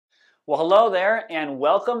Well, hello there and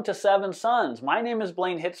welcome to Seven Sons. My name is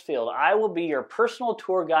Blaine Hitzfield. I will be your personal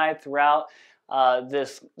tour guide throughout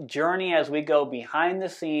this journey as we go behind the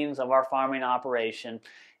scenes of our farming operation.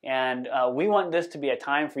 And we want this to be a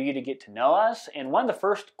time for you to get to know us. And one of the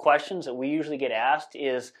first questions that we usually get asked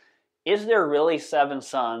is there really 7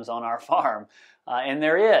 sons on our farm? And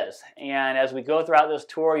there is. And as we go throughout this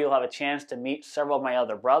tour, you'll have a chance to meet several of my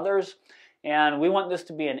other brothers. And we want this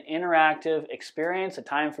to be an interactive experience, a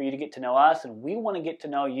time for you to get to know us, and we want to get to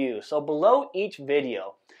know you. So below each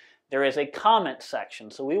video, there is a comment section.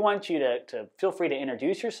 So we want you to feel free to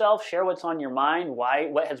introduce yourself, share what's on your mind,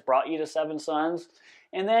 what has brought you to Seven Sons.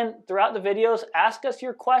 And then throughout the videos, ask us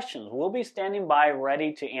your questions. We'll be standing by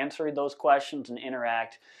ready to answer those questions and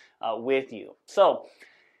interact with you. So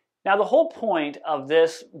now the whole point of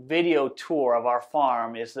this video tour of our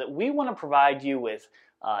farm is that we want to provide you with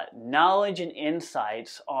knowledge and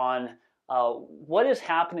insights on what is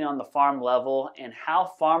happening on the farm level and how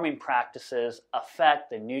farming practices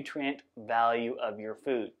affect the nutrient value of your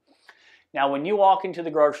food. Now, when you walk into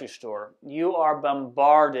the grocery store, you are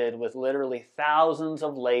bombarded with literally thousands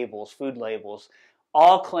of labels, food labels,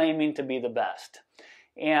 all claiming to be the best.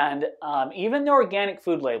 And even the organic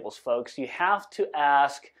food labels, folks, you have to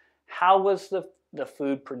ask, how was the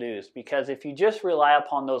food produced? Because if you just rely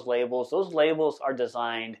upon those labels are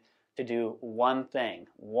designed to do one thing,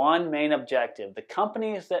 one main objective. The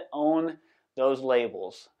companies that own those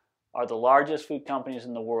labels are the largest food companies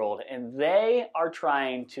in the world, and they are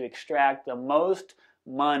trying to extract the most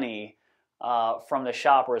money from the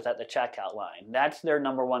shoppers at the checkout line. That's their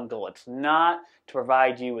number one goal. It's not to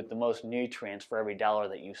provide you with the most nutrients for every dollar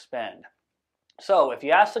that you spend. So if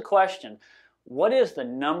you ask the question, what is the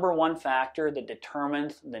number one factor that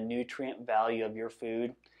determines the nutrient value of your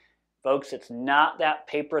food? Folks, it's not that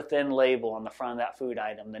paper-thin label on the front of that food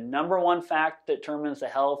item. The number one factor that determines the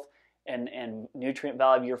health and nutrient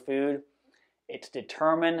value of your food, it's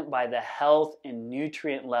determined by the health and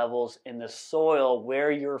nutrient levels in the soil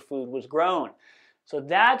where your food was grown. So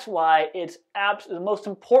that's why it's the most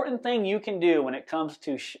important thing you can do when it comes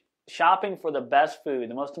to shopping for the best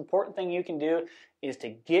food. The most important thing you can do is to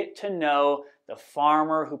get to know the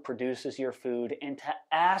farmer who produces your food and to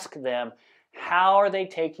ask them, how are they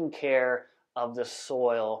taking care of the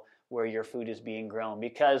soil where your food is being grown?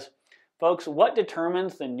 Because, folks, what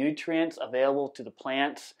determines the nutrients available to the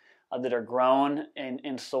plants that are grown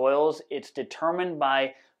in soils? It's determined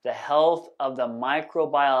by the health of the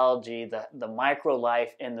microbiology, the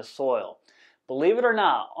microlife in the soil. Believe it or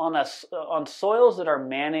not, on soils that are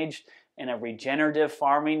managed in a regenerative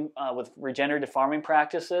farming, with regenerative farming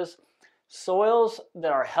practices, soils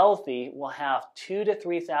that are healthy will have 2,000 to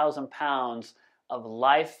 3,000 pounds of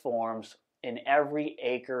life forms in every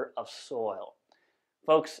acre of soil.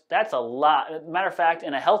 Folks, that's a lot. Matter of fact,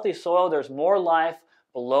 in a healthy soil, there's more life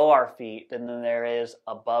below our feet than there is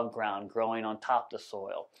above ground, growing on top of the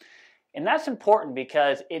soil. And that's important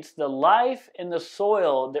because it's the life in the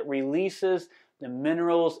soil that releases the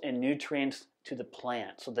minerals and nutrients to the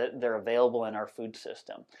plant so that they're available in our food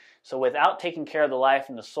system. So without taking care of the life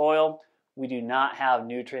in the soil, we do not have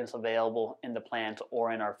nutrients available in the plants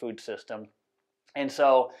or in our food system. And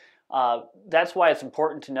so that's why it's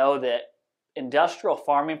important to know that industrial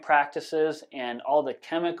farming practices and all the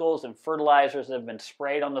chemicals and fertilizers that have been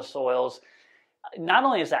sprayed on the soils, not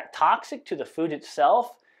only is that toxic to the food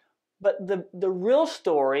itself, but the real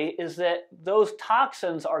story is that those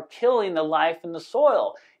toxins are killing the life in the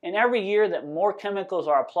soil. And every year that more chemicals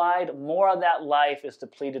are applied, more of that life is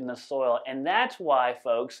depleted in the soil. And that's why,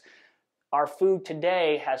 folks, our food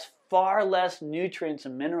today has far less nutrients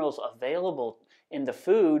and minerals available in the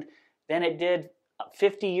food than it did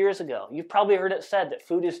 50 years ago. You've probably heard it said that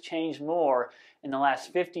food has changed more in the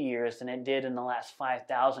last 50 years than it did in the last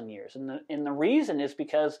 5,000 years. And the reason is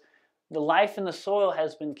because the life in the soil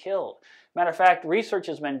has been killed. Matter of fact, research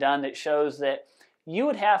has been done that shows that you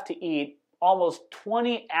would have to eat almost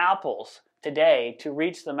 20 apples today to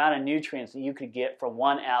reach the amount of nutrients that you could get from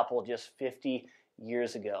one apple just 50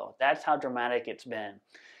 years ago. That's how dramatic it's been.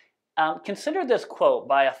 Consider this quote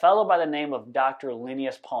by a fellow by the name of Dr.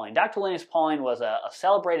 Linnaeus Pauling. Dr. Linnaeus Pauling was a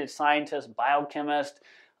celebrated scientist, biochemist,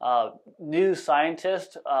 new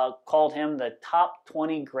scientist, called him the top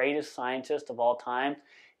 20 greatest scientist of all time.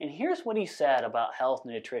 And here's what he said about health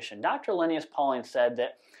and nutrition. Dr. Linnaeus Pauling said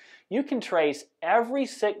that you can trace every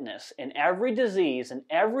sickness and every disease and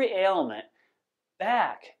every ailment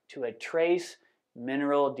back to a trace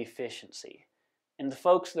mineral deficiency. And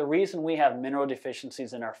folks, the reason we have mineral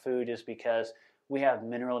deficiencies in our food is because we have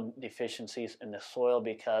mineral deficiencies in the soil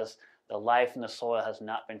because the life in the soil has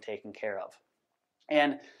not been taken care of.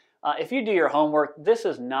 And If you do your homework, this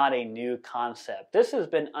is not a new concept. This has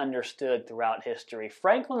been understood throughout history.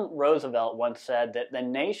 Franklin Roosevelt once said that the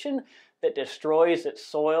nation that destroys its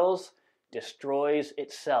soils destroys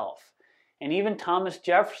itself. And even Thomas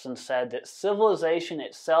Jefferson said that civilization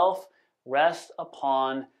itself rests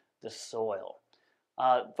upon the soil.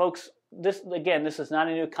 Folks, this is not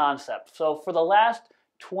a new concept. So for the last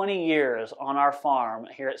 20 years on our farm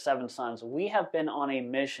here at Seven Sons, we have been on a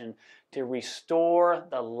mission to restore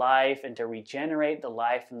the life and to regenerate the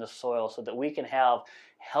life in the soil so that we can have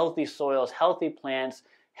healthy soils, healthy plants,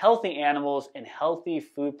 healthy animals, and healthy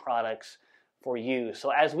food products for you.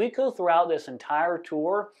 So as we go throughout this entire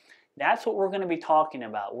tour, that's what we're going to be talking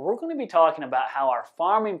about. We're going to be talking about how our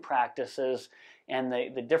farming practices and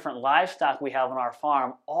the different livestock we have on our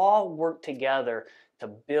farm all work together to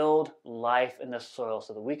build life in the soil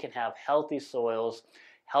so that we can have healthy soils,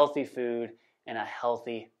 healthy food, and a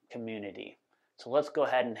healthy community. So let's go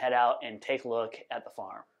ahead and head out and take a look at the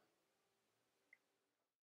farm.